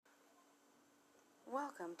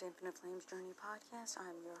Welcome to Infinite Flames Journey Podcast.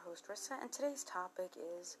 I'm your host, Rissa, and today's topic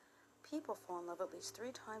is people fall in love at least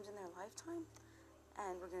 3 times in their lifetime,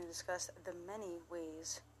 and we're going to discuss the many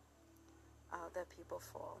ways that people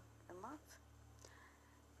fall in love.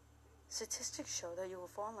 Statistics show that you will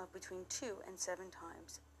fall in love between 2 and 7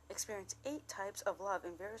 times. Experience 8 types of love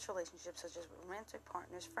in various relationships, such as romantic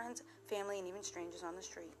partners, friends, family, and even strangers on the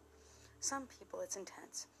street. Some people, it's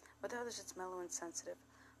intense. With others, it's mellow and sensitive.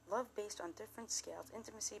 Love based on different scales: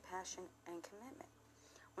 intimacy, passion, and commitment.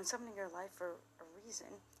 When someone in your life for a reason,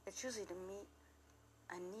 it's usually to meet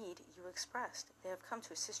a need you expressed. They have come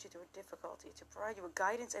to assist you through a difficulty, to provide you with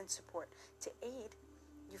guidance and support, to aid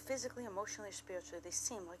you physically, emotionally, or spiritually. They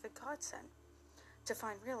seem like a godsend. To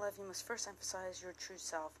find real love, you must first emphasize your true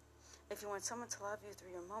self. If you want someone to love you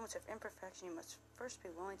through your moments of imperfection, you must first be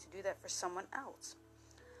willing to do that for someone else.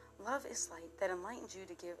 Love is light that enlightens you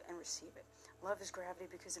to give and receive it. Love is gravity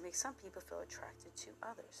because it makes some people feel attracted to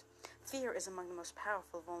others. Fear is among the most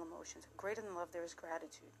powerful of all emotions. Greater than love, there is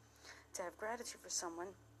gratitude. To have gratitude for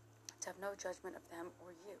someone, to have no judgment of them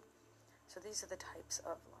or you. So these are the types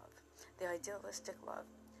of love. The idealistic love.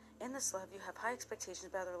 In this love, you have high expectations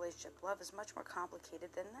about the relationship. Love is much more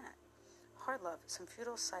complicated than that. Hard love, some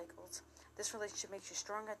futile cycles. This relationship makes you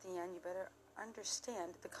strong at the end. You better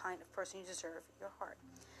understand the kind of person you deserve. Your heart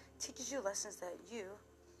teaches you lessons that you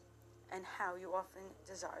and how you often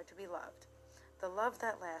desire to be loved. The love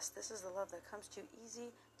that lasts. This is the love that comes too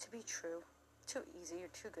easy to be true. Too easy or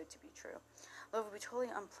too good to be true. Love will be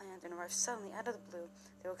totally unplanned and arrive suddenly out of the blue.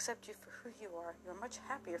 They will accept you for who you are. You are much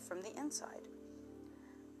happier from the inside.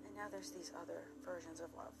 And now there's these other versions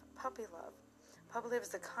of love. Puppy love. Puppy love is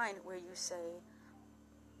the kind where you say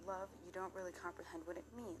love, you don't really comprehend what it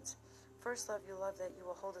means. First love, you love that you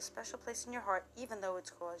will hold a special place in your heart, even though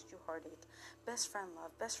it's caused you heartache. Best friend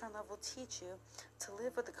love. Best friend love will teach you to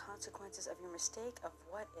live with the consequences of your mistake of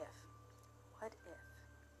what if. What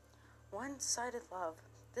if? One-sided love.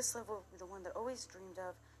 This love will be the one that always dreamed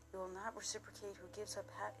of. You will not reciprocate who gives up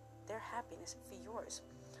their happiness for yours.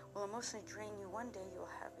 Will emotionally drain you. One day you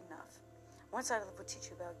will have enough. One-sided love will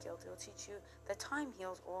teach you about guilt. It will teach you that time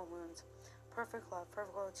heals all wounds. Perfect love.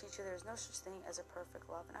 Perfect love will teach you there is no such thing as a perfect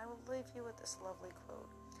love. And I will leave you with this lovely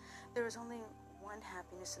quote. There is only one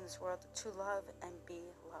happiness in this world: to love and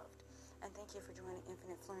be loved. And thank you for joining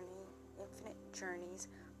Infinite Journeys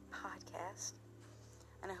podcast.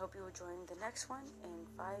 And I hope you will join the next one in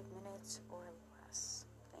 5 minutes or less.